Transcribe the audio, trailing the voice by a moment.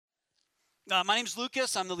My name's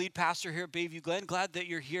Lucas. I'm the lead pastor here at Bayview Glen. Glad that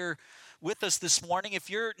you're here with us this morning. If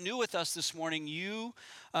you're new with us this morning, you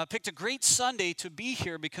picked a great Sunday to be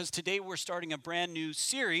here because today we're starting a brand new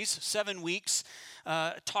series, 7 weeks,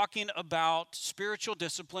 talking about spiritual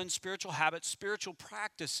disciplines, spiritual habits, spiritual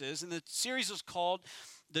practices. And the series is called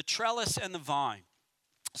The Trellis and the Vine.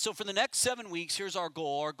 So for the next 7 weeks, here's our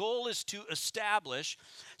goal. Our goal is to establish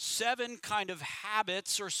 7 kind of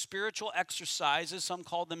habits or spiritual exercises, some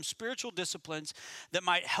call them spiritual disciplines, that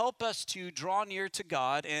might help us to draw near to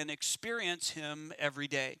God and experience Him every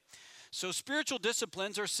day. So spiritual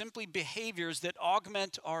disciplines are simply behaviors that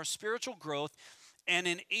augment our spiritual growth and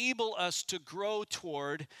enable us to grow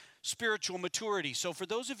toward spiritual maturity. So for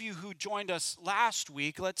those of you who joined us last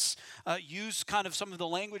week, let's use kind of some of the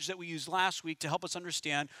language that we used last week to help us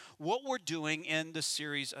understand what we're doing in the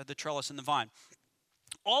series, The Trellis and the Vine.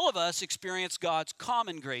 All of us experience God's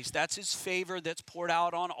common grace. That's His favor that's poured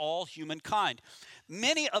out on all humankind.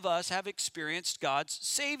 Many of us have experienced God's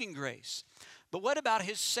saving grace. But what about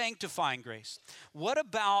His sanctifying grace? What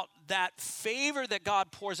about that favor that God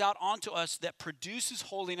pours out onto us that produces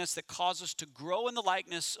holiness, that causes us to grow in the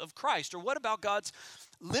likeness of Christ? Or what about God's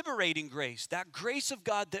liberating grace, that grace of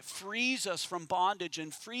God that frees us from bondage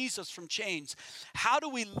and frees us from chains? How do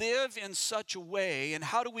we live in such a way, and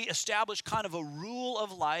how do we establish kind of a rule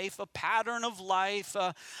of life, a pattern of life,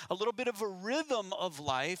 a little bit of a rhythm of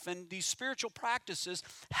life? And these spiritual practices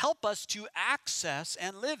help us to access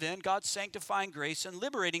and live in God's sanctifying grace and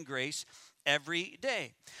liberating grace every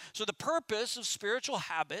day. So the purpose of spiritual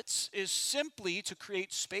habits is simply to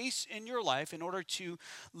create space in your life in order to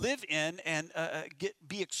live in and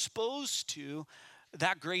be exposed to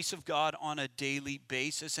that grace of God on a daily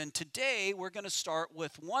basis. And today we're going to start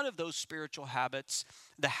with one of those spiritual habits,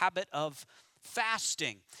 the habit of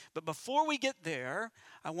fasting. But before we get there,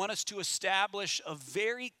 I want us to establish a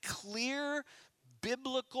very clear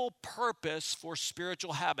biblical purpose for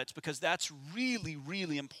spiritual habits, because that's really,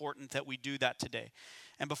 really important that we do that today.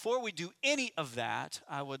 And before we do any of that,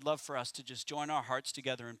 I would love for us to just join our hearts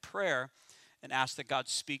together in prayer and ask that God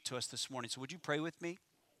speak to us this morning. So would you pray with me?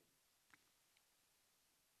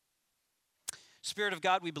 Spirit of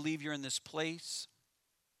God, we believe you're in this place.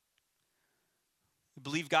 We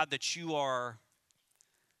believe, God, that you are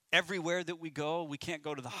everywhere that we go. We can't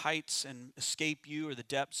go to the heights and escape you, or the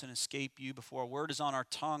depths and escape you. Before a word is on our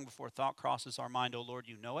tongue, before a thought crosses our mind, oh Lord,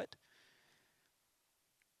 you know it.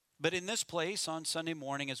 But in this place on Sunday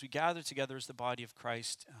morning, as we gather together as the body of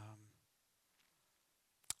Christ,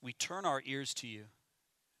 we turn our ears to you.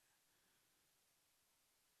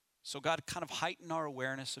 So God, kind of heighten our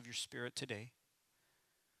awareness of your Spirit today.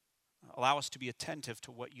 Allow us to be attentive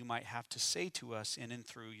to what you might have to say to us in and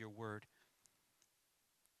through your word.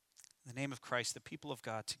 In the name of Christ, the people of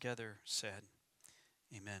God together said,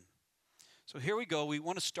 amen. So here we go. We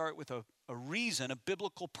want to start with a reason, a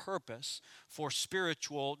biblical purpose for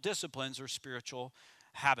spiritual disciplines or spiritual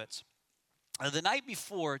habits. The night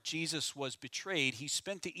before Jesus was betrayed, he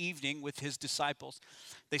spent the evening with his disciples.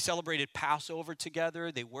 They celebrated Passover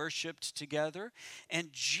together, they worshiped together,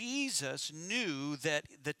 and Jesus knew that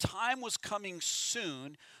the time was coming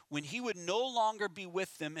soon when he would no longer be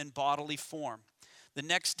with them in bodily form. The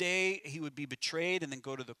next day, he would be betrayed and then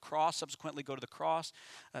go to the cross, subsequently go to the cross.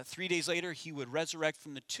 3 days later, he would resurrect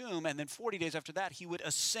from the tomb. And then 40 days after that, he would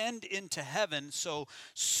ascend into heaven. So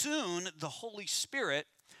soon, the Holy Spirit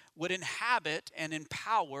would inhabit and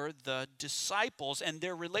empower the disciples, and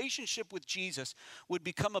their relationship with Jesus would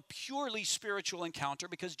become a purely spiritual encounter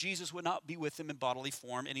because Jesus would not be with them in bodily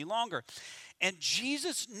form any longer. And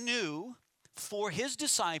Jesus knew for his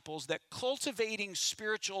disciples that cultivating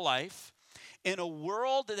spiritual life in a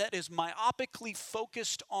world that is myopically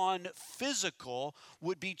focused on physical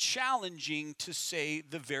would be challenging, to say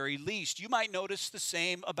the very least. You might notice the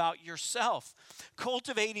same about yourself.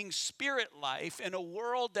 Cultivating spirit life in a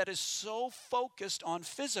world that is so focused on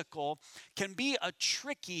physical can be a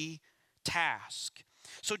tricky task.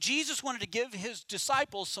 So Jesus wanted to give his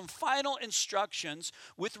disciples some final instructions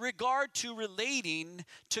with regard to relating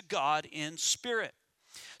to God in spirit.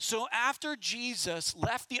 So after Jesus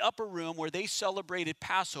left the upper room where they celebrated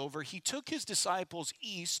Passover, he took his disciples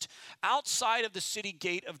east outside of the city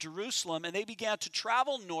gate of Jerusalem, and they began to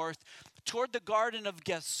travel north toward the Garden of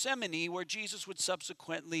Gethsemane, where Jesus would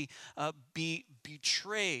subsequently be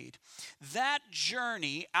betrayed. That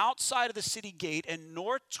journey outside of the city gate and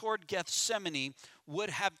north toward Gethsemane would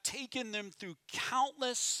have taken them through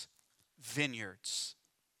countless vineyards.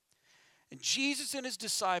 And Jesus and his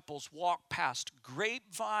disciples walked past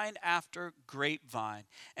grapevine after grapevine.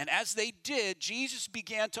 And as they did, Jesus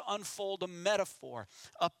began to unfold a metaphor,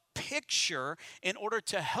 a picture, in order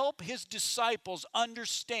to help his disciples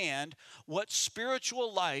understand what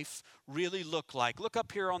spiritual life really looked like. Look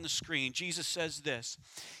up here on the screen. Jesus says this.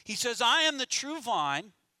 He says, I am the true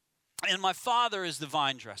vine, and my Father is the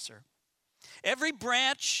vine dresser. Every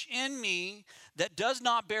branch in me that does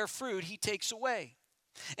not bear fruit, he takes away.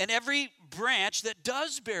 And every branch that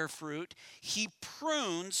does bear fruit, he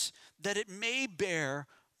prunes that it may bear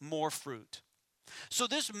more fruit. So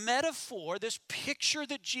this metaphor, this picture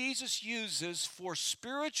that Jesus uses for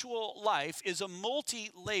spiritual life is a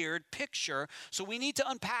multi-layered picture. So we need to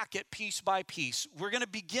unpack it piece by piece. We're going to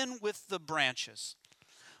begin with the branches.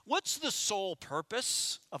 What's the sole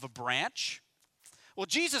purpose of a branch? Well,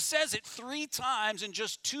 Jesus says it 3 times in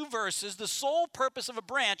just 2 verses. The sole purpose of a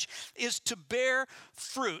branch is to bear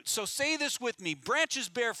fruit. So say this with me. Branches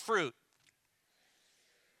bear fruit.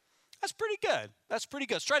 That's pretty good. That's pretty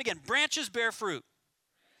good. Let's try it again. Branches bear fruit.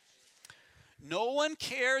 No one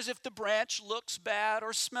cares if the branch looks bad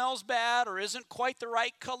or smells bad or isn't quite the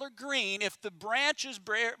right color green. If the branch is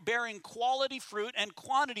bearing quality fruit and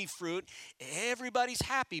quantity fruit, everybody's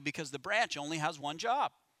happy because the branch only has one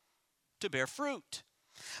job: to bear fruit.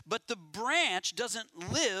 But the branch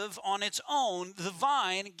doesn't live on its own. The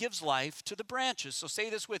vine gives life to the branches. So say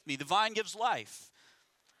this with me. The vine gives life.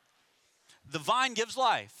 The vine gives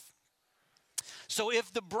life. So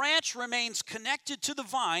if the branch remains connected to the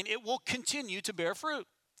vine, it will continue to bear fruit.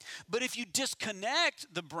 But if you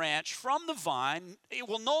disconnect the branch from the vine, it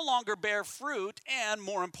will no longer bear fruit, and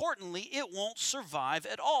more importantly, it won't survive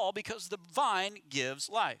at all because the vine gives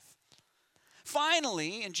life.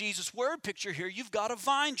 Finally, in Jesus' word picture here, you've got a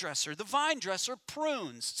vine dresser. The vine dresser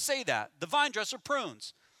prunes. Say that. The vine dresser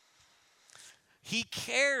prunes. He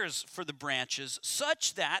cares for the branches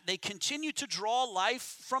such that they continue to draw life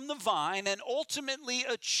from the vine and ultimately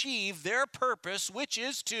achieve their purpose, which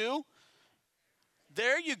is to...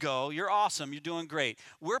 There you go. You're awesome. You're doing great.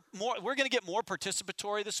 We're going to get more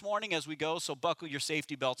participatory this morning as we go, so buckle your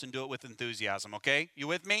safety belts and do it with enthusiasm, okay? You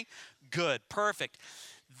with me? Good. Perfect.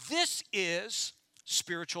 This is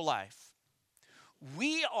spiritual life.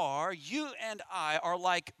 You and I are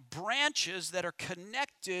like branches that are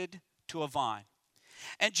connected to a vine.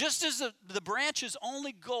 And just as the branch's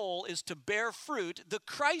only goal is to bear fruit, the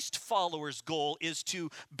Christ follower's goal is to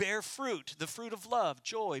bear fruit, the fruit of love,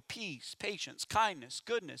 joy, peace, patience, kindness,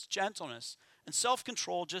 goodness, gentleness, and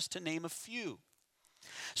self-control, just to name a few.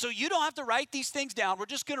 So you don't have to write these things down. We're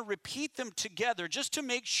just going to repeat them together just to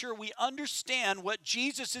make sure we understand what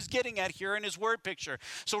Jesus is getting at here in his word picture.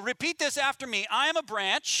 So repeat this after me. I am a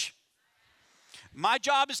branch. My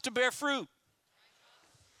job is to bear fruit.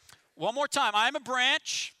 One more time. I am a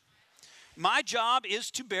branch. My job is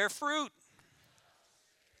to bear fruit.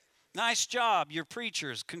 Nice job, you're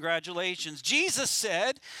preachers. Congratulations. Jesus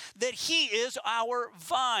said that he is our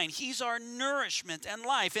vine. He's our nourishment and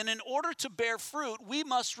life. And in order to bear fruit, we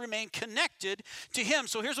must remain connected to him.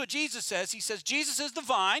 So here's what Jesus says. He says, Jesus is the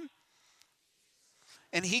vine,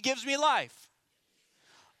 and he gives me life.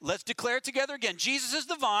 Let's declare it together again. Jesus is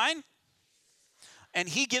the vine, and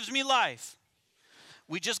he gives me life.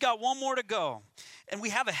 We just got one more to go. And we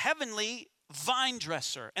have a heavenly vine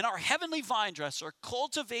dresser. And our heavenly vine dresser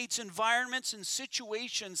cultivates environments and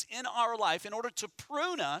situations in our life in order to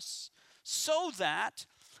prune us so that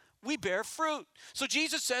we bear fruit. So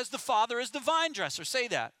Jesus says the Father is the vine dresser. Say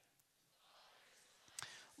that.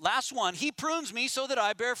 Last one. He prunes me so that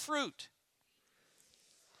I bear fruit.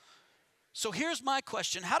 So here's my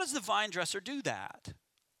question. How does the vine dresser do that?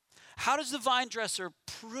 How does the vine dresser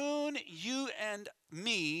prune you and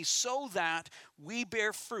me so that we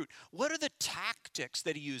bear fruit? What are the tactics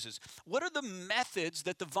that he uses? What are the methods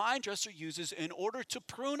that the vine dresser uses in order to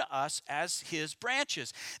prune us as his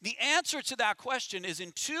branches? The answer to that question is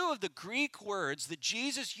in 2 of the Greek words that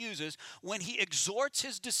Jesus uses when he exhorts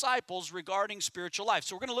his disciples regarding spiritual life.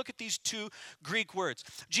 So we're going to look at these 2 Greek words.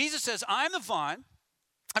 Jesus says, I am the vine,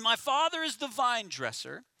 and my Father is the vine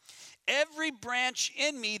dresser. Every branch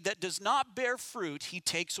in me that does not bear fruit, he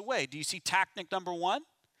takes away. Do you see tactic number 1?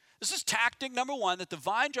 This is tactic number 1 that the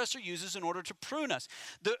vine dresser uses in order to prune us.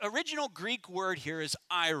 The original Greek word here is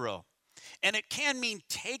airo, and it can mean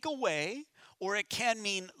take away, or it can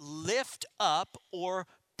mean lift up or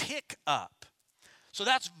pick up. So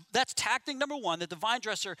that's tactic number 1, that the vine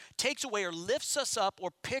dresser takes away or lifts us up or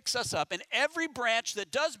picks us up. And every branch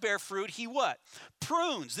that does bear fruit, he what?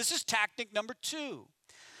 Prunes. This is tactic number 2.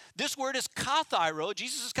 This word is kathairo.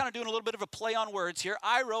 Jesus is kind of doing a little bit of a play on words here,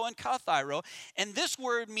 iro and kathairo. And this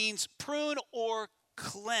word means prune or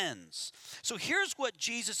cleanse. So here's what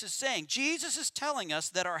Jesus is saying. Jesus is telling us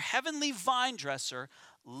that our heavenly vine dresser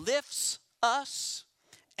lifts us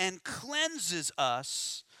and cleanses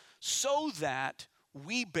us so that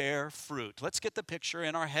we bear fruit. Let's get the picture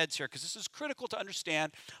in our heads here, because this is critical to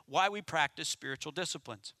understand why we practice spiritual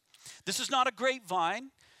disciplines. This is not a grapevine.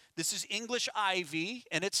 This is English ivy,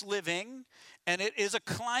 and it's living, and it is a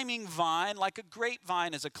climbing vine, like a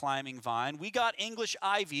grapevine is a climbing vine. We got English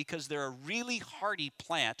ivy because they're a really hardy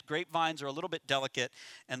plant. Grapevines are a little bit delicate,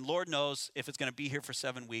 and Lord knows if it's going to be here for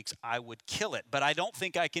 7 weeks, I would kill it. But I don't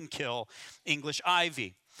think I can kill English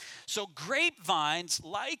ivy. So grapevines,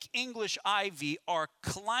 like English ivy, are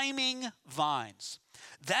climbing vines.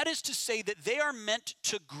 That is to say that they are meant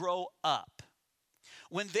to grow up.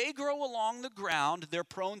 When they grow along the ground, they're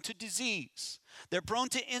prone to disease. They're prone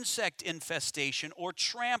to insect infestation or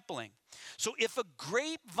trampling. So if a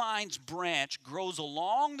grapevine's branch grows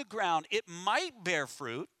along the ground, it might bear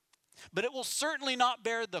fruit, but it will certainly not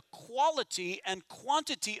bear the quality and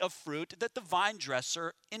quantity of fruit that the vine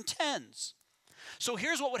dresser intends. So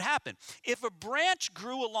here's what would happen. If a branch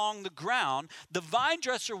grew along the ground, the vine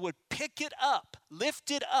dresser would pick it up, lift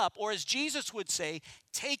it up, or as Jesus would say,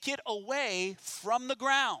 take it away from the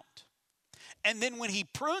ground. And then when he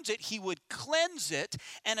prunes it, he would cleanse it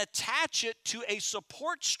and attach it to a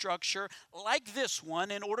support structure like this one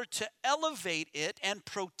in order to elevate it and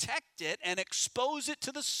protect it and expose it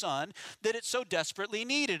to the sun that it so desperately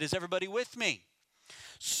needed. Is everybody with me?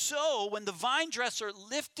 So when the vine dresser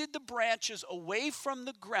lifted the branches away from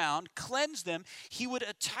the ground, cleansed them, he would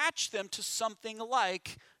attach them to something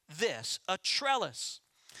like this, a trellis.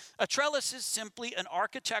 A trellis is simply an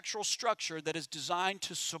architectural structure that is designed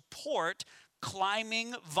to support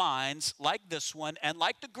climbing vines like this one and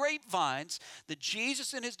like the grapevines that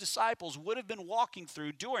Jesus and his disciples would have been walking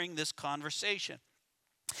through during this conversation.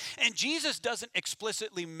 And Jesus doesn't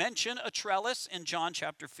explicitly mention a trellis in John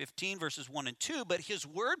chapter 15, verses 1 and 2, but his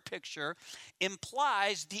word picture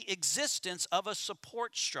implies the existence of a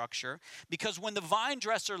support structure, because when the vine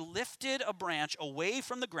dresser lifted a branch away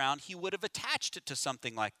from the ground, he would have attached it to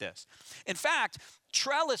something like this. In fact,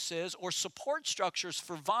 trellises or support structures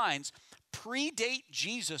for vines predate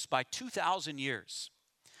Jesus by 2,000 years.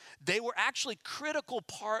 They were actually a critical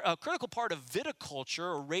part of viticulture,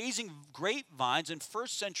 or raising grapevines in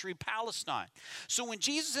first century Palestine. So when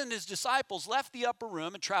Jesus and his disciples left the upper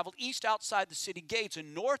room and traveled east outside the city gates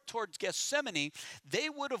and north towards Gethsemane, they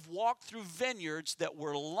would have walked through vineyards that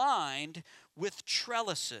were lined with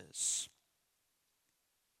trellises.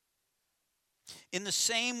 In the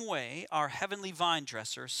same way, our heavenly vine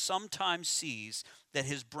dresser sometimes sees that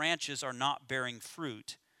his branches are not bearing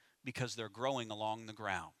fruit because they're growing along the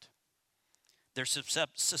ground. They're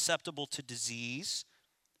susceptible to disease,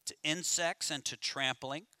 to insects, and to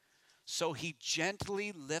trampling. So he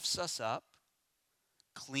gently lifts us up,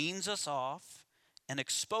 cleans us off, and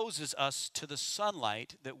exposes us to the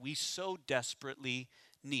sunlight that we so desperately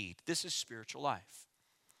need. This is spiritual life.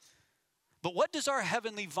 But what does our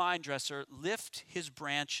heavenly vine dresser lift his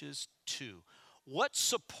branches to? What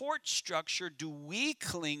support structure do we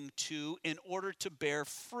cling to in order to bear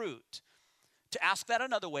fruit? To ask that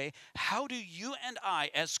another way, how do you and I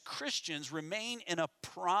as Christians remain in a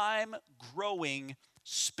prime growing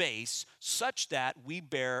space such that we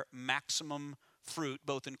bear maximum fruit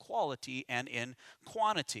both in quality and in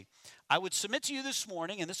quantity? I would submit to you this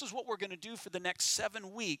morning, and this is what we're going to do for the next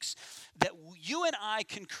 7 weeks, that you and I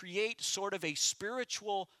can create sort of a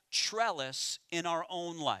spiritual trellis in our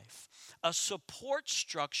own life, a support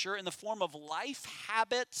structure in the form of life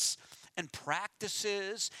habits and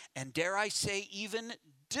practices, and dare I say even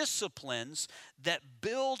disciplines that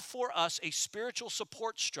build for us a spiritual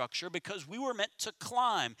support structure, because we were meant to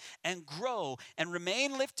climb and grow and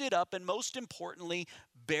remain lifted up, and most importantly,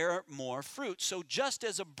 bear more fruit. So just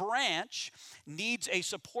as a branch needs a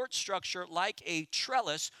support structure like a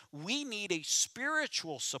trellis, we need a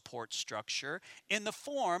spiritual support structure in the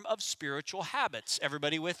form of spiritual habits.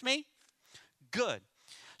 Everybody with me? Good.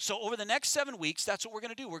 So over the next 7 weeks, that's what we're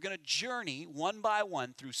going to do. We're going to journey one by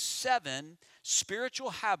one through 7 spiritual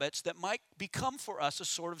habits that might become for us a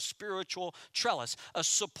sort of spiritual trellis, a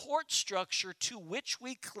support structure to which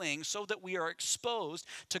we cling so that we are exposed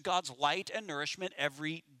to God's light and nourishment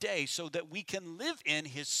every day, so that we can live in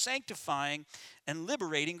his sanctifying and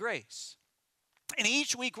liberating grace. And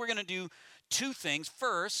each week we're going to do 2 things.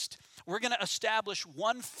 First, we're going to establish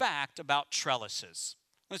one fact about trellises.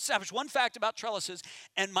 Let's establish one fact about trellises,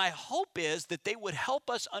 and my hope is that they would help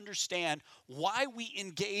us understand why we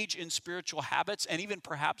engage in spiritual habits, and even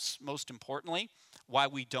perhaps most importantly, why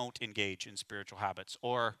we don't engage in spiritual habits,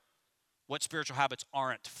 or what spiritual habits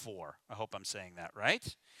aren't for. I hope I'm saying that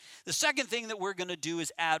right. The second thing that we're going to do is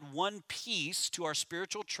add one piece to our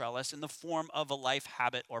spiritual trellis in the form of a life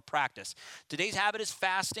habit or practice. Today's habit is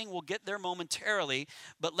fasting. We'll get there momentarily,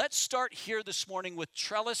 but let's start here this morning with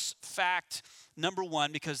trellis fact number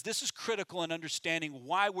one, because this is critical in understanding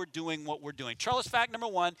why we're doing what we're doing. Trellis fact number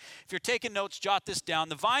one, if you're taking notes, jot this down.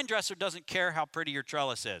 The vine dresser doesn't care how pretty your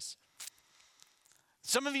trellis is.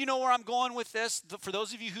 Some of you know where I'm going with this. For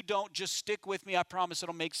those of you who don't, just stick with me. I promise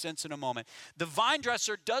it'll make sense in a moment. The vine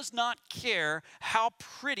dresser does not care how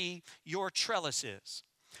pretty your trellis is.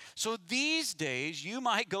 So these days, you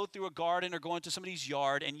might go through a garden or go into somebody's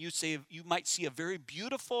yard and you might see a very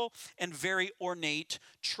beautiful and very ornate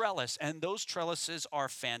trellis. And those trellises are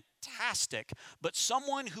fantastic. But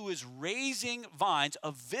someone who is raising vines,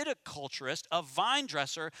 a viticulturist, a vine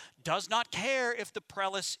dresser, does not care if the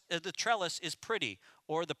trellis is pretty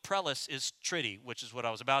or the trellis is tritty, which is what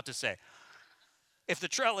I was about to say. If the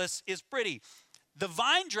trellis is pretty. The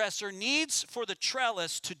vine dresser needs for the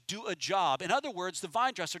trellis to do a job. In other words, the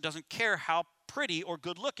vine dresser doesn't care how pretty or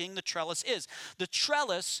good looking the trellis is. The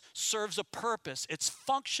trellis serves a purpose. It's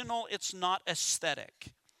functional, it's not aesthetic.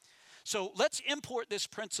 So let's import this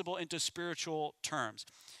principle into spiritual terms.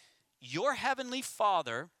 Your heavenly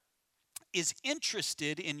Father is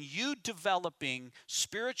interested in you developing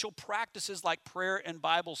spiritual practices like prayer and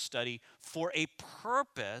Bible study for a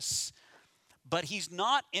purpose, but he's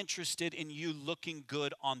not interested in you looking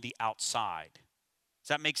good on the outside. Does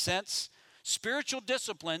that make sense? Spiritual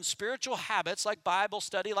disciplines, spiritual habits like Bible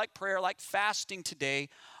study, like prayer, like fasting today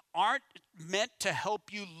aren't meant to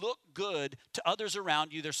help you look good to others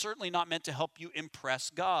around you. They're certainly not meant to help you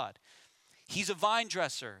impress God. He's a vine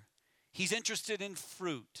dresser. He's interested in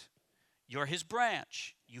fruit. You're his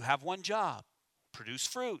branch. You have one job: produce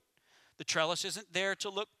fruit. The trellis isn't there to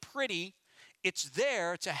look pretty. It's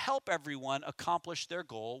there to help everyone accomplish their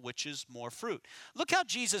goal, which is more fruit. Look how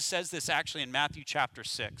Jesus says this actually in Matthew chapter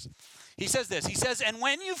 6. He says this. He says, and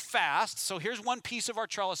when you fast, so here's one piece of our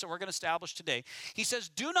trellis that we're going to establish today. He says,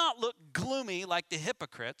 do not look gloomy like the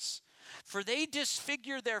hypocrites, for they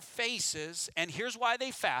disfigure their faces, and here's why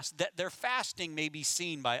they fast, that their fasting may be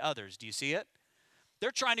seen by others. Do you see it?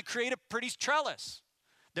 They're trying to create a pretty trellis.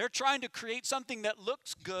 They're trying to create something that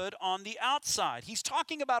looks good on the outside. He's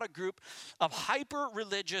talking about a group of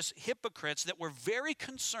hyper-religious hypocrites that were very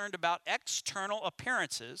concerned about external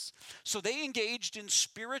appearances, so they engaged in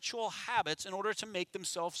spiritual habits in order to make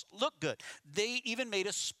themselves look good. They even made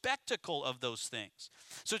a spectacle of those things.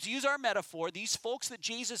 So to use our metaphor, these folks that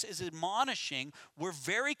Jesus is admonishing were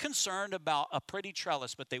very concerned about a pretty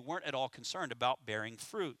trellis, but they weren't at all concerned about bearing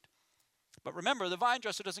fruit. But remember, the vine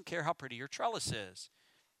dresser doesn't care how pretty your trellis is.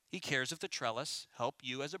 He cares if the trellis help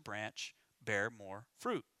you as a branch bear more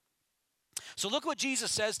fruit. So look what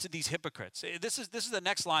Jesus says to these hypocrites. This is the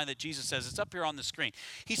next line that Jesus says. It's up here on the screen.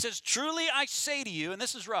 He says, truly I say to you, and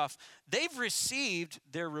this is rough, they've received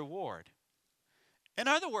their reward. In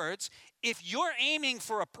other words, if you're aiming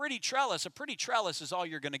for a pretty trellis is all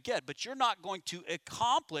you're going to get, but you're not going to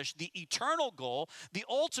accomplish the eternal goal, the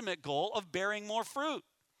ultimate goal of bearing more fruit.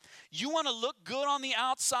 You want to look good on the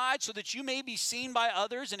outside so that you may be seen by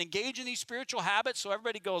others and engage in these spiritual habits so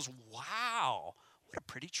everybody goes, wow, what a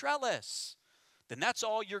pretty trellis. Then that's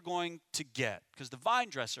all you're going to get, because the vine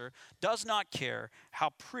dresser does not care how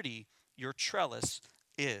pretty your trellis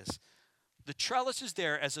is. The trellis is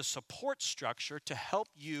there as a support structure to help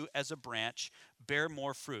you as a branch bear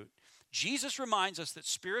more fruit. Jesus reminds us that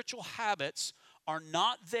spiritual habits are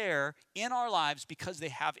not there in our lives because they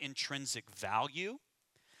have intrinsic value.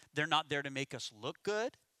 They're not there to make us look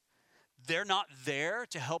good. They're not there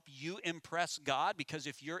to help you impress God, because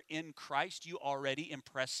if you're in Christ, you already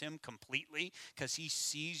impress him completely because he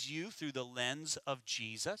sees you through the lens of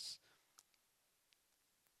Jesus.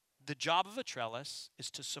 The job of a trellis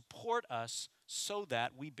is to support us so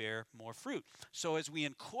that we bear more fruit. So as we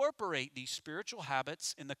incorporate these spiritual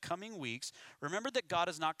habits in the coming weeks, remember that God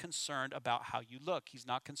is not concerned about how you look. He's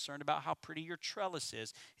not concerned about how pretty your trellis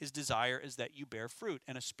is. His desire is that you bear fruit,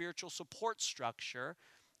 and a spiritual support structure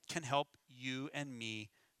can help you and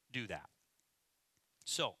me do that.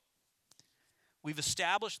 So, we've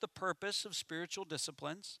established the purpose of spiritual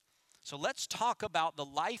disciplines. So let's talk about the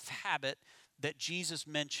life habit that Jesus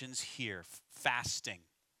mentions here, fasting.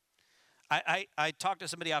 I talked to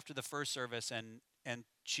somebody after the first service, and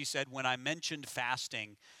she said when I mentioned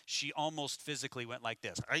fasting, she almost physically went like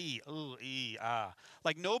this.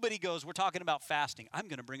 Like nobody goes, we're talking about fasting. I'm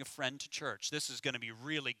going to bring a friend to church. This is going to be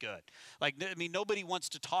really good. Nobody wants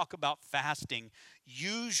to talk about fasting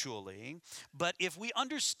usually. But if we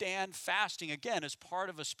understand fasting, again, as part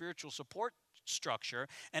of a spiritual support structure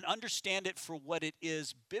and understand it for what it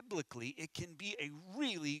is biblically, it can be a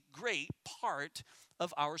really great part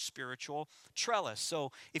of our spiritual trellis.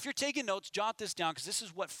 So if you're taking notes, jot this down because this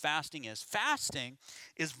is what fasting is. Fasting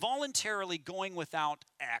is voluntarily going without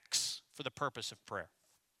X for the purpose of prayer.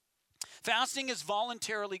 Fasting is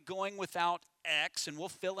voluntarily going without X, and we'll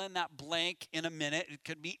fill in that blank in a minute. It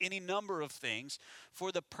could be any number of things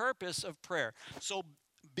for the purpose of prayer. So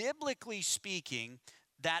biblically speaking,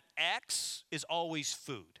 that X is always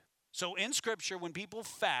food. So in Scripture, when people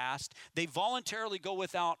fast, they voluntarily go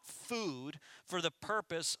without food for the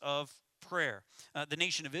purpose of prayer. The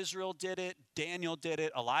nation of Israel did it. Daniel did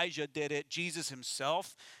it. Elijah did it. Jesus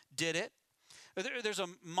himself did it. There's a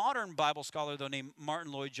modern Bible scholar, though, named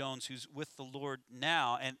Martin Lloyd-Jones, who's with the Lord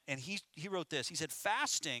now, and he wrote this. He said,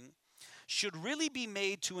 fasting should really be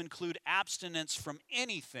made to include abstinence from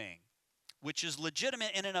anything which is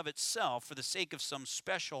legitimate in and of itself for the sake of some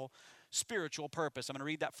special spiritual purpose. I'm going to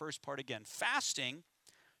read that first part again. Fasting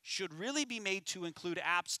should really be made to include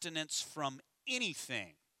abstinence from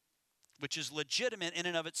anything which is legitimate in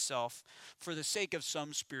and of itself for the sake of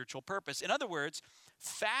some spiritual purpose. In other words,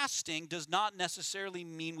 fasting does not necessarily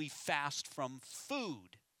mean we fast from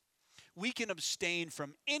food. We can abstain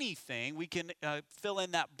from anything. We can fill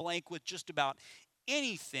in that blank with just about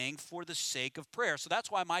anything for the sake of prayer. So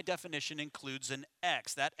that's why my definition includes an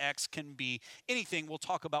X. That X can be anything. We'll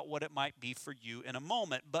talk about what it might be for you in a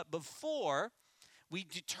moment. But before we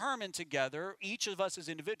determine together, each of us as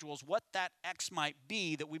individuals, what that X might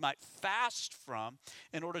be that we might fast from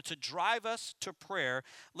in order to drive us to prayer,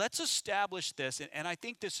 let's establish this. And I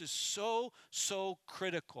think this is so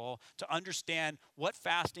critical to understand what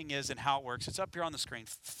fasting is and how it works. It's up here on the screen.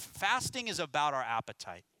 Fasting is about our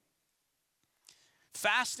appetite.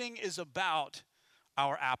 Fasting is about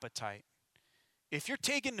our appetite. If you're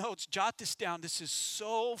taking notes, jot this down. This is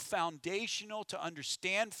so foundational to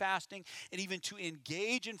understand fasting and even to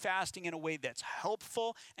engage in fasting in a way that's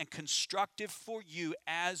helpful and constructive for you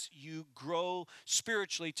as you grow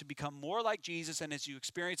spiritually to become more like Jesus and as you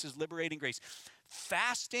experience His liberating grace.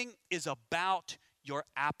 Fasting is about your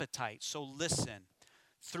appetite. So listen,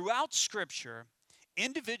 throughout Scripture,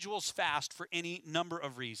 individuals fast for any number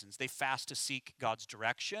of reasons. They fast to seek God's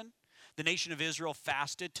direction. The nation of Israel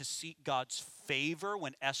fasted to seek God's favor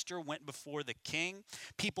when Esther went before the king.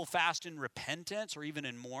 People fast in repentance or even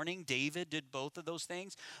in mourning. David did both of those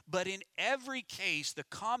things. But in every case, the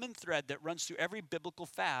common thread that runs through every biblical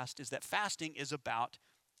fast is that fasting is about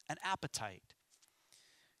an appetite.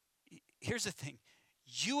 Here's the thing.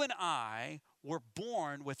 You and I were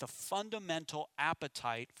born with a fundamental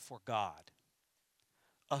appetite for God.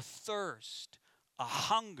 A thirst, a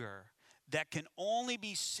hunger that can only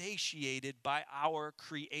be satiated by our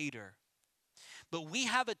Creator. But we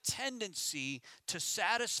have a tendency to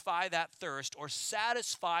satisfy that thirst or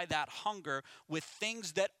satisfy that hunger with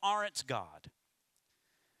things that aren't God.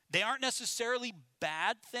 They aren't necessarily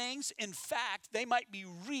bad things. In fact, they might be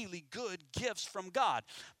really good gifts from God.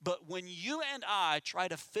 But when you and I try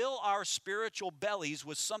to fill our spiritual bellies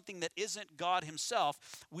with something that isn't God Himself,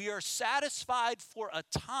 we are satisfied for a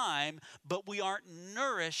time, but we aren't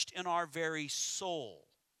nourished in our very soul.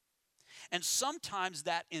 And sometimes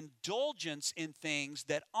that indulgence in things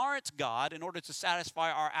that aren't God in order to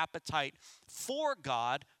satisfy our appetite for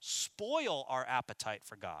God spoil our appetite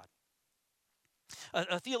for God.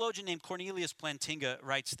 A theologian named Cornelius Plantinga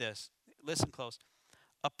writes this. Listen close.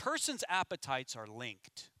 A person's appetites are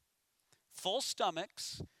linked. Full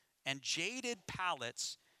stomachs and jaded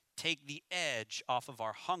palates take the edge off of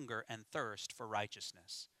our hunger and thirst for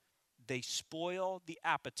righteousness. They spoil the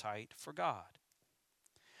appetite for God.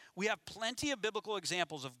 We have plenty of biblical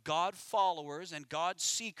examples of God followers and God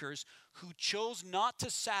seekers who chose not to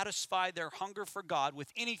satisfy their hunger for God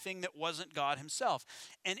with anything that wasn't God Himself.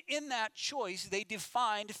 And in that choice, they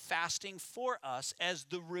defined fasting for us as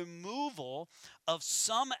the removal of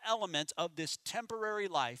some element of this temporary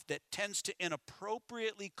life that tends to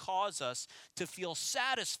inappropriately cause us to feel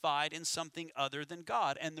satisfied in something other than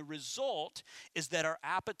God. And the result is that our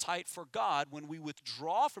appetite for God, when we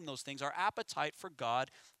withdraw from those things, our appetite for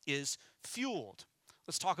God is fueled.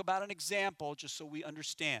 Let's talk about an example just so we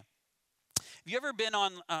understand. Have you ever been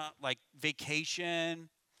on like vacation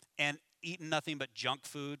and eaten nothing but junk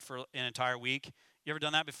food for an entire week? You ever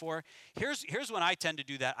done that before? Here's when I tend to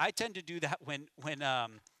do that. I tend to do that when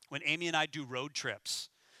Amy and I do road trips.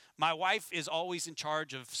 My wife is always in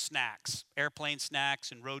charge of snacks, airplane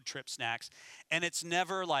snacks and road trip snacks. And it's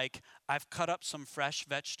never like I've cut up some fresh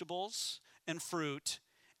vegetables and fruit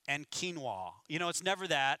and quinoa. You know, it's never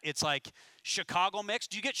that. It's like Chicago mix.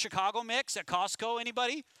 Do you get Chicago mix at Costco,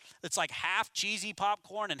 anybody? It's like half cheesy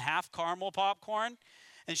popcorn and half caramel popcorn.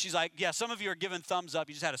 And she's like, yeah, some of you are giving thumbs up.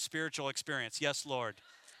 You just had a spiritual experience. Yes, Lord.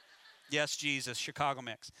 Yes, Jesus, Chicago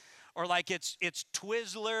mix. Or like it's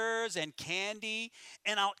Twizzlers and candy,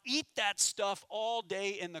 and I'll eat that stuff all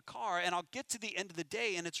day in the car, and I'll get to the end of the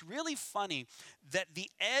day, and it's really funny that the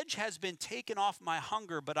edge has been taken off my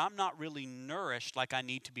hunger, but I'm not really nourished like I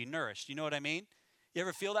need to be nourished. You know what I mean? You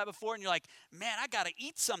ever feel that before? And you're like, man, I got to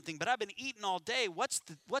eat something, but I've been eating all day. What's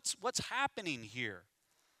happening here?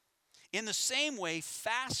 In the same way,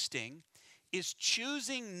 fasting is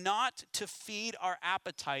choosing not to feed our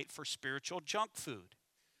appetite for spiritual junk food,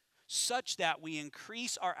 such that we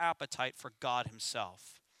increase our appetite for God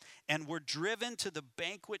himself. And we're driven to the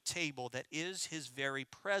banquet table that is his very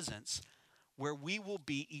presence, where we will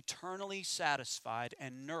be eternally satisfied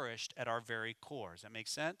and nourished at our very core. Does that make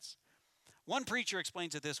sense? One preacher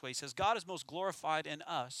explains it this way. He says, God is most glorified in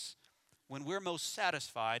us when we're most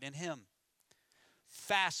satisfied in him.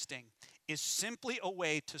 Fasting is simply a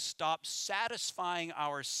way to stop satisfying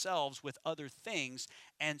ourselves with other things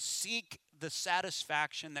and seek the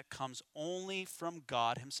satisfaction that comes only from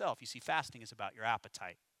God himself. You see, fasting is about your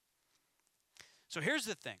appetite. So here's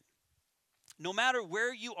the thing. No matter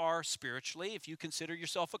where you are spiritually, if you consider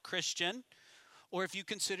yourself a Christian, or if you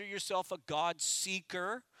consider yourself a God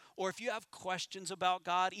seeker, or if you have questions about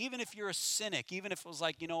God, even if you're a cynic, even if it was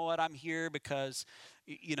like, you know what, I'm here because,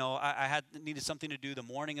 you know, I needed something to do the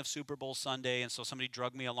morning of Super Bowl Sunday, and so somebody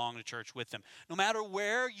drugged me along to church with them. No matter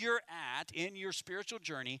where you're at in your spiritual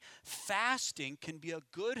journey, fasting can be a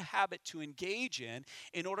good habit to engage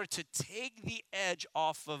in order to take the edge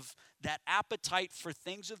off of that appetite for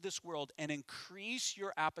things of this world and increase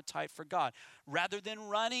your appetite for God, rather than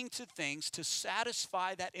running to things to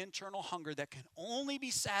satisfy that internal hunger that can only be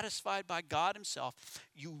satisfied by God himself.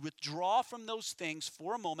 You withdraw from those things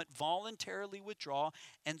for a moment, voluntarily withdraw,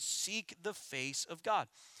 and seek the face of God.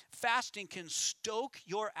 Fasting can stoke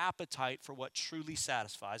your appetite for what truly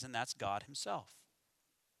satisfies, and that's God himself.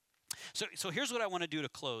 So here's what I want to do to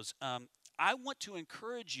close. I want to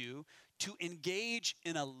encourage you to engage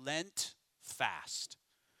in a Lent fast.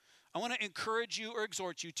 I want to encourage you or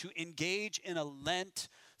exhort you to engage in a Lent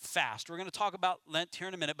fast. We're going to talk about Lent here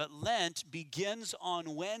in a minute, but Lent begins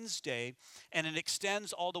on Wednesday and it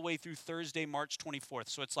extends all the way through Thursday, March 24th.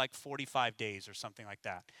 So it's like 45 days or something like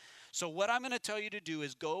that. So what I'm going to tell you to do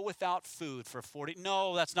is go without food for 40.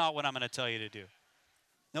 No, that's not what I'm going to tell you to do.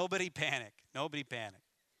 Nobody panic. Nobody panic.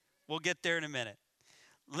 We'll get there in a minute.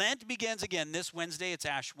 Lent begins again this Wednesday. It's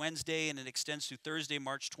Ash Wednesday, and it extends through Thursday,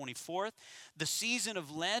 March 24th. The season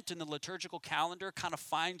of Lent in the liturgical calendar kind of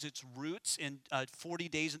finds its roots in 40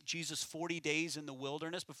 days, Jesus' 40 days in the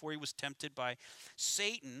wilderness before he was tempted by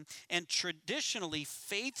Satan. And traditionally,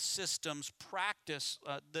 faith systems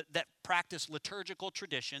that practice liturgical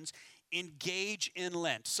traditions engage in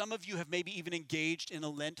Lent. Some of you have maybe even engaged in a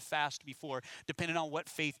Lent fast before, depending on what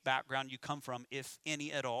faith background you come from, if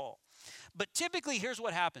any at all. But typically, here's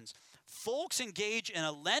what happens. Folks engage in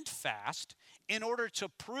a Lent fast in order to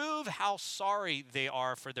prove how sorry they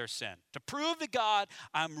are for their sin. To prove to God,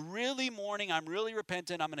 I'm really mourning, I'm really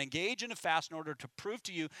repentant, I'm going to engage in a fast in order to prove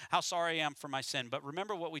to you how sorry I am for my sin. But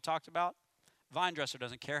remember what we talked about? Vine dresser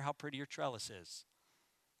doesn't care how pretty your trellis is.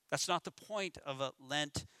 That's not the point of a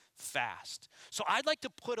Lent fast. So I'd like to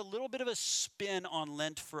put a little bit of a spin on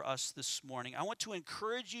Lent for us this morning. I want to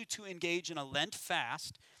encourage you to engage in a Lent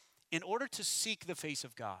fast in order to seek the face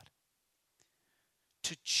of God,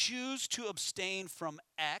 to choose to abstain from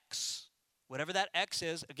X, whatever that X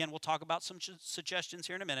is. Again, we'll talk about some suggestions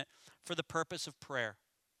here in a minute, for the purpose of prayer.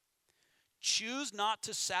 Choose not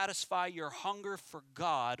to satisfy your hunger for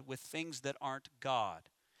God with things that aren't God.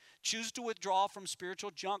 Choose to withdraw from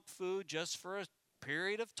spiritual junk food just for a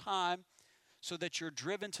period of time so that you're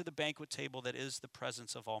driven to the banquet table that is the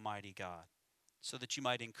presence of Almighty God, so that you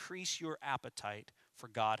might increase your appetite for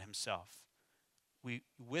God himself. You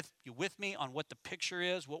with me on what the picture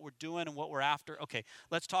is, what we're doing, and what we're after? Okay,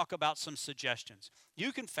 let's talk about some suggestions.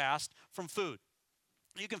 You can fast from food.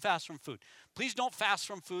 You can fast from food. Please don't fast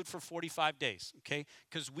from food for 45 days, okay?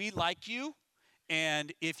 Because we like you,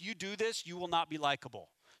 and if you do this, you will not be likable.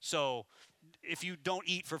 So if you don't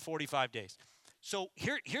eat for 45 days. So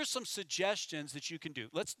here's some suggestions that you can do.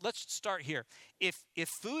 Let's start here. If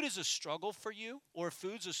food is a struggle for you, or if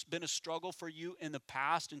food's has been a struggle for you in the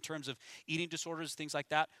past in terms of eating disorders, things like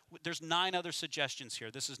that, there's 9 other suggestions here.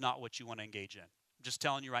 This is not what you want to engage in. I'm just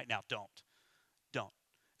telling you right now, don't.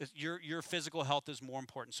 Your physical health is more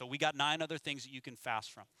important. So we got 9 other things that you can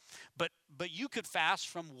fast from. But you could fast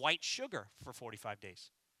from white sugar for 45 days.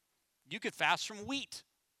 You could fast from wheat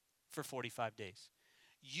for 45 days.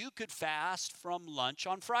 You could fast from lunch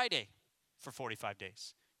on Friday for 45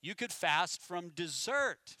 days. You could fast from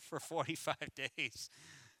dessert for 45 days.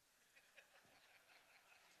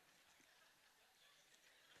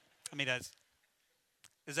 I mean,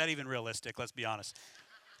 is that even realistic? Let's be honest.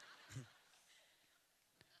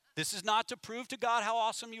 This is not to prove to God how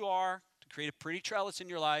awesome you are, to create a pretty trellis in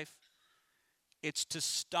your life. It's to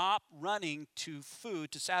stop running to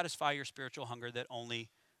food to satisfy your spiritual hunger that only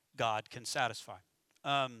God can satisfy.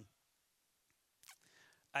 I'm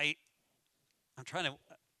trying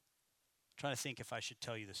to think if I should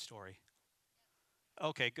tell you this story.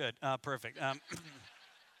 Okay, good, perfect.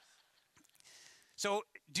 So,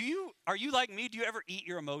 are you like me? Do you ever eat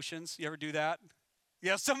your emotions? You ever do that?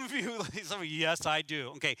 Yeah, some of you, yes, I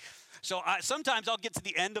do. Okay, so sometimes I'll get to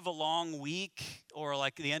the end of a long week or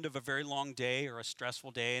like the end of a very long day or a stressful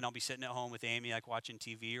day, and I'll be sitting at home with Amy, like watching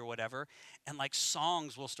TV or whatever, and like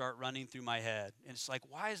songs will start running through my head. And it's like,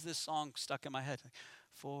 why is this song stuck in my head? Like,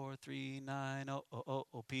 439 oh,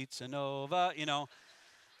 Pizza Nova, you know.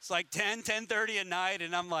 It's like 10:30 at night,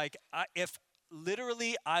 and I'm like, if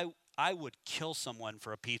literally I would kill someone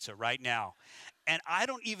for a pizza right now. And I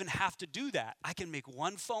don't even have to do that. I can make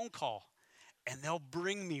one phone call and they'll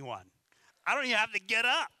bring me one. I don't even have to get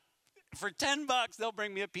up. For $10, they'll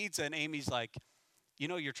bring me a pizza. And Amy's like,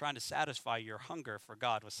 you're trying to satisfy your hunger for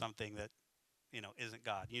God with something that, isn't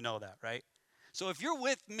God. You know that, right? So if you're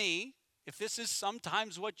with me, if this is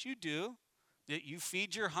sometimes what you do, that you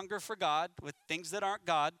feed your hunger for God with things that aren't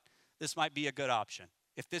God, this might be a good option.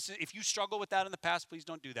 If you struggle with that in the past, please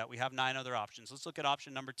don't do that. We have 9 other options. Let's look at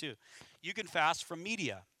option number 2. You can fast from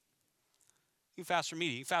media. You can fast from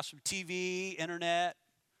media. You can fast from TV, internet.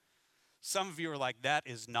 Some of you are like, that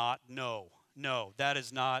is not, no, that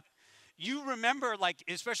is not. You remember, like,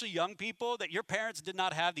 especially young people, that your parents did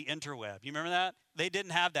not have the interweb. You remember that? They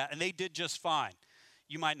didn't have that, and they did just fine.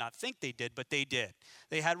 You might not think they did, but they did.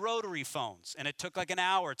 They had rotary phones, and it took like an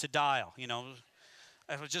hour to dial,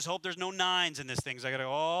 I just hope there's no 9s in this thing, so I got to go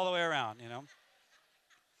all the way around,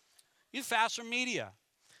 You fast from media.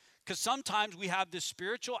 Because sometimes we have this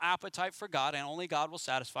spiritual appetite for God, and only God will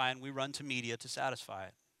satisfy, and we run to media to satisfy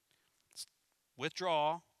it.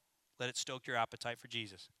 Withdraw. Let it stoke your appetite for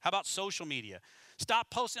Jesus. How about social media? Stop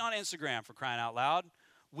posting on Instagram, for crying out loud.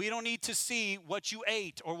 We don't need to see what you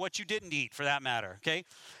ate or what you didn't eat, for that matter, okay?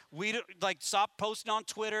 Stop posting on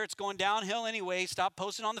Twitter. It's going downhill anyway. Stop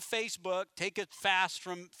posting on the Facebook. Take a fast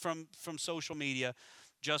from social media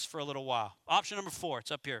just for a little while. Option number 4,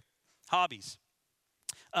 it's up here. Hobbies.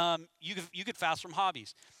 You could fast from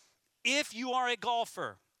hobbies. If you are a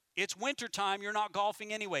golfer, it's wintertime, you're not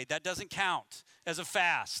golfing anyway. That doesn't count as a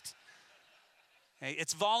fast. Okay?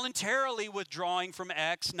 It's voluntarily withdrawing from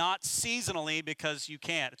X, not seasonally because you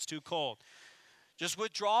can't. It's too cold. Just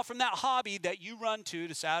withdraw from that hobby that you run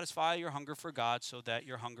to satisfy your hunger for God so that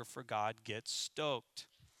your hunger for God gets stoked.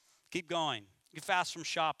 Keep going. You can fast from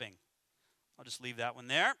shopping. I'll just leave that one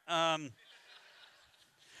there.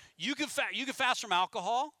 You can fast from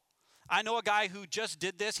alcohol. I know a guy who just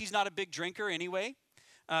did this. He's not a big drinker anyway.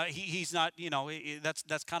 He's not,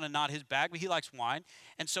 that's kind of not his bag, but he likes wine.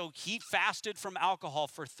 And so he fasted from alcohol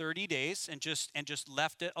for 30 days and just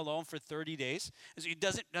left it alone for 30 days. He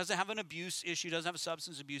doesn't have an abuse issue, doesn't have a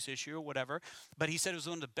substance abuse issue or whatever. But he said it was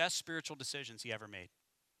one of the best spiritual decisions he ever made.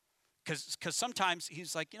 Because sometimes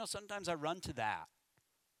he's like, sometimes I run to that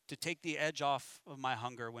to take the edge off of my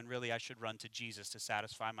hunger when really I should run to Jesus to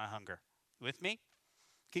satisfy my hunger. With me?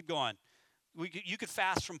 Keep going. You could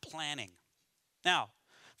fast from planning. Now,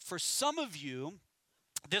 for some of you,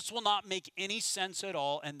 this will not make any sense at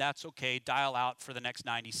all, and that's okay. Dial out for the next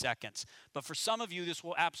 90 seconds. But for some of you, this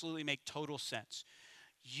will absolutely make total sense.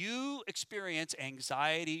 You experience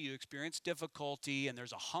anxiety, you experience difficulty, and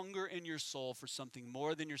there's a hunger in your soul for something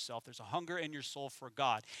more than yourself. There's a hunger in your soul for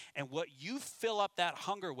God. And what you fill up that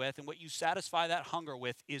hunger with and what you satisfy that hunger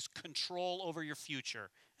with is control over your future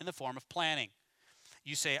in the form of planning.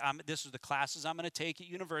 You say, this is the classes I'm going to take at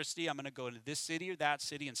university. I'm going to go to this city or that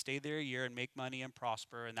city and stay there a year and make money and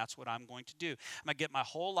prosper, and that's what I'm going to do. I'm going to get my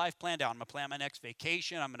whole life planned out. I'm going to plan my next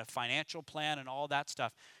vacation. I'm going to financial plan and all that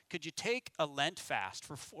stuff. Could you take a Lent fast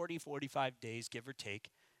for 40, 45 days, give or take,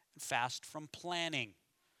 and fast from planning?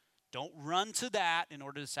 Don't run to that in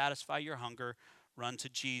order to satisfy your hunger. Run to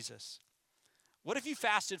Jesus. What if you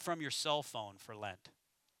fasted from your cell phone for Lent?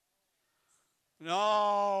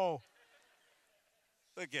 No.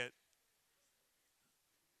 Look at.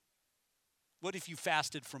 What if you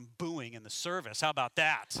fasted from booing in the service? How about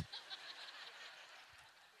that?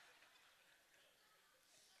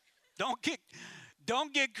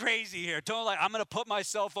 Don't get crazy here. Don't I'm going to put my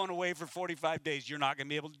cell phone away for 45 days. You're not going to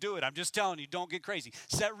be able to do it. I'm just telling you, don't get crazy.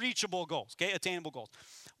 Set reachable goals, okay? Attainable goals.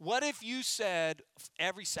 What if you said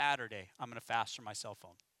every Saturday, I'm going to fast from my cell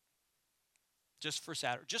phone? Just for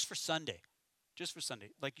Saturday, just for Sunday. Just for Sunday.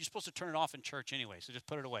 Like you're supposed to turn it off in church anyway, so just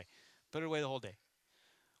put it away. Put it away the whole day.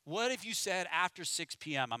 What if you said after 6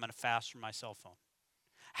 p.m., I'm going to fast from my cell phone?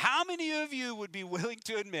 How many of you would be willing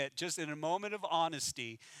to admit, just in a moment of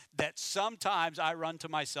honesty, that sometimes I run to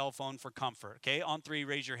my cell phone for comfort? Okay, on 3,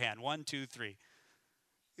 raise your hand. 1, 2, 3.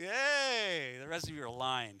 Yay! The rest of you are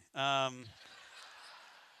lying.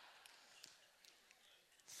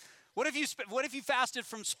 What if you fasted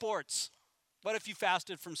from sports? What if you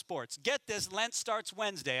fasted from sports? Get this, Lent starts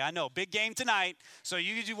Wednesday. I know, big game tonight. So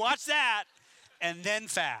you watch that and then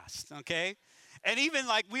fast, okay? And even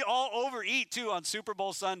like we all overeat too on Super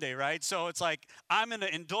Bowl Sunday, right? So it's like I'm going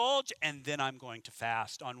to indulge and then I'm going to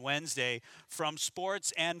fast on Wednesday from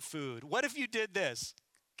sports and food. What if you did this?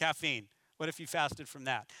 Caffeine. What if you fasted from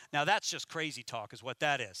that? Now that's just crazy talk is what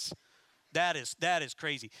that is. That is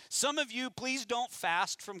crazy. Some of you, please don't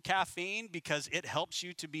fast from caffeine because it helps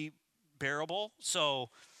you to be bearable. So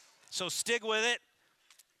stick with it.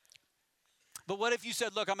 But what if you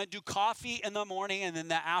said, look, I'm going to do coffee in the morning and then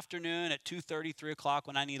that afternoon at 2:30, 3 o'clock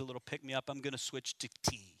when I need a little pick-me-up, I'm going to switch to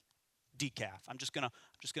tea, decaf. I'm just going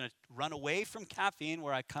to run away from caffeine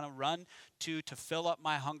where I kind of run to fill up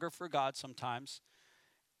my hunger for God sometimes.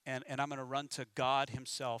 And I'm going to run to God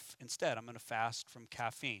himself instead. I'm going to fast from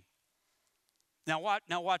caffeine. Now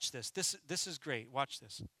watch this. This is great. Watch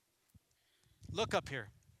this. Look up here.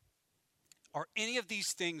 Are any of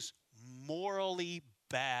these things morally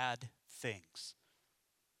bad things?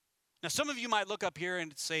 Now, some of you might look up here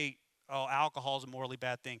and say, oh, alcohol is a morally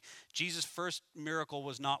bad thing. Jesus' first miracle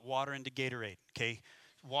was not water into Gatorade, okay?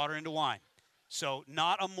 Water into wine. So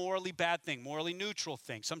not a morally bad thing, morally neutral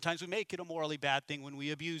thing. Sometimes we make it a morally bad thing when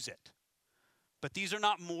we abuse it. But these are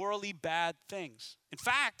not morally bad things. In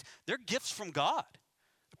fact, they're gifts from God.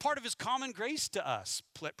 Part of his common grace to us.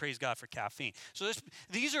 Praise God for caffeine. So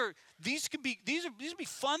these can be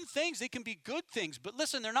fun things. They can be good things. But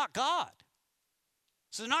listen, they're not God.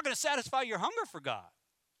 So they're not going to satisfy your hunger for God.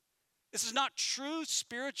 This is not true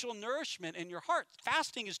spiritual nourishment in your heart.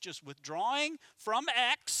 Fasting is just withdrawing from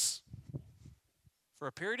X for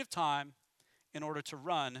a period of time in order to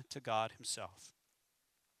run to God himself.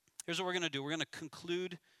 Here's what we're going to do. We're going to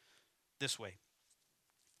conclude this way.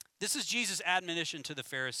 This is Jesus' admonition to the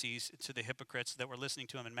Pharisees, to the hypocrites that were listening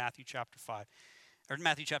to him in Matthew chapter 5, or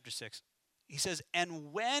Matthew chapter 6. He says,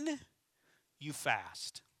 and when you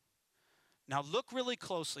fast. Now look really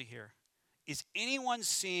closely here. Is anyone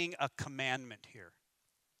seeing a commandment here?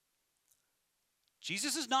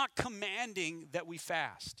 Jesus is not commanding that we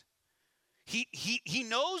fast. He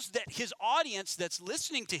knows that his audience that's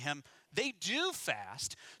listening to him, they do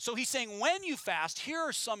fast. So he's saying, when you fast, here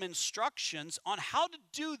are some instructions on how to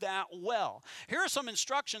do that well. Here are some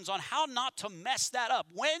instructions on how not to mess that up.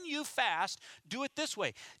 When you fast, do it this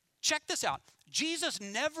way. Check this out. Jesus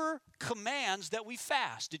never commands that we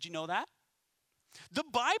fast. Did you know that? The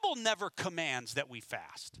Bible never commands that we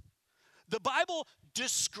fast. The Bible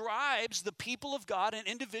describes the people of God and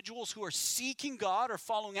individuals who are seeking God or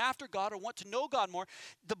following after God or want to know God more.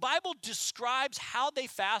 The Bible describes how they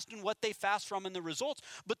fast and what they fast from and the results,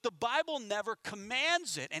 but the Bible never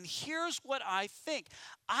commands it. And here's what I think.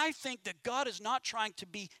 I think that God is not trying to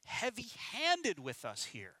be heavy-handed with us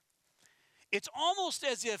here. It's almost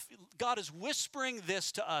as if God is whispering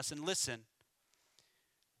this to us, and listen,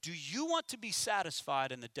 do you want to be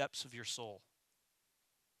satisfied in the depths of your soul?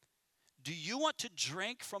 Do you want to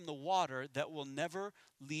drink from the water that will never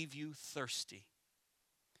leave you thirsty?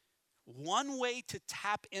 One way to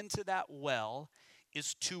tap into that well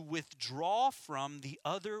is to withdraw from the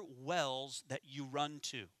other wells that you run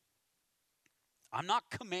to. I'm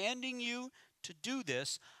not commanding you to do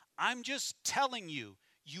this. I'm just telling you,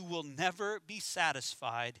 you will never be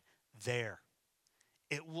satisfied there.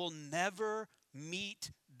 It will never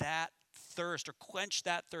meet that thirst or quench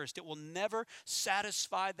that thirst. It will never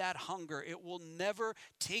satisfy that hunger. It will never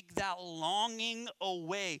take that longing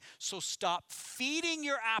away. So stop feeding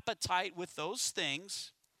your appetite with those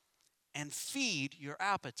things and feed your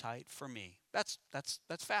appetite for me. That's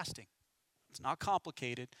fasting. It's not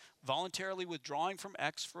complicated. Voluntarily withdrawing from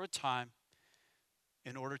X for a time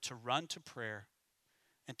in order to run to prayer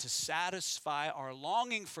and to satisfy our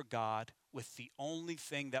longing for God with the only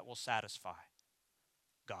thing that will satisfy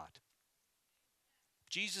God.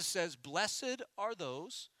 Jesus says, blessed are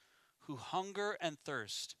those who hunger and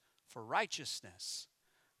thirst for righteousness,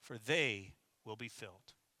 for they will be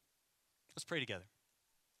filled. Let's pray together.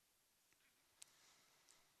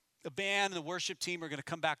 The band and the worship team are going to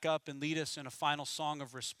come back up and lead us in a final song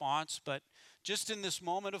of response. But just in this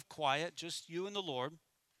moment of quiet, just you and the Lord,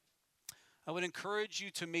 I would encourage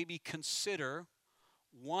you to maybe consider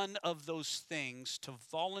one of those things to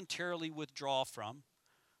voluntarily withdraw from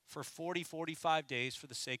for 40, 45 days for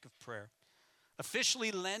the sake of prayer.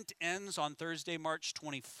 Officially, Lent ends on Thursday, March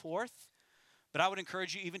 24th. But I would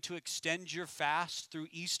encourage you even to extend your fast through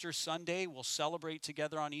Easter Sunday. We'll celebrate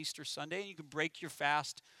together on Easter Sunday. And you can break your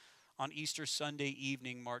fast on Easter Sunday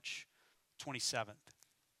evening, March 27th.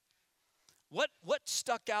 What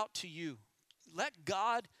stuck out to you? Let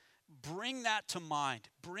God bring that to mind.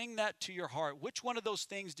 Bring that to your heart. Which one of those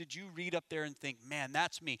things did you read up there and think, man,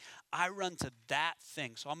 that's me. I run to that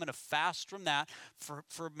thing. So I'm going to fast from that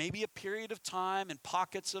for maybe a period of time in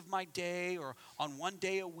pockets of my day or on one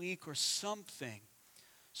day a week or something.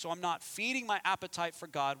 So I'm not feeding my appetite for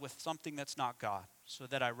God with something that's not God, so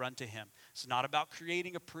that I run to him. It's not about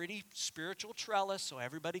creating a pretty spiritual trellis so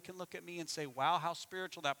everybody can look at me and say, wow, how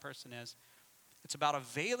spiritual that person is. It's about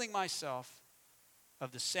availing myself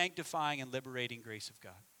of the sanctifying and liberating grace of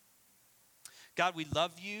God. God, we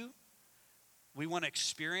love you. We want to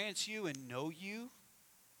experience you and know you.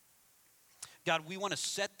 God, we want to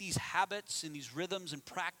set these habits and these rhythms and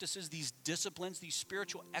practices, these disciplines, these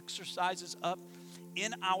spiritual exercises up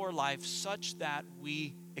in our life such that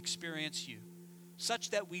we experience you,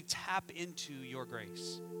 such that we tap into your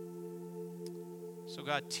grace. So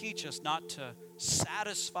God, teach us not to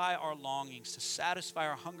satisfy our longings, to satisfy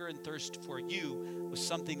our hunger and thirst for you with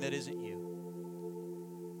something that isn't you.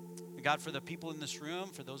 And God, for the people in this room,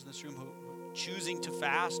 for those in this room who are choosing to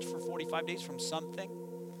fast for 45 days from something,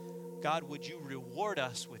 God, would you reward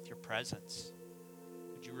us with your presence?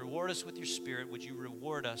 Would you reward us with your spirit? Would you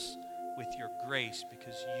reward us with your grace?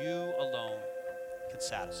 Because you alone can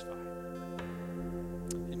satisfy.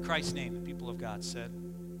 In Christ's name, the people of God said,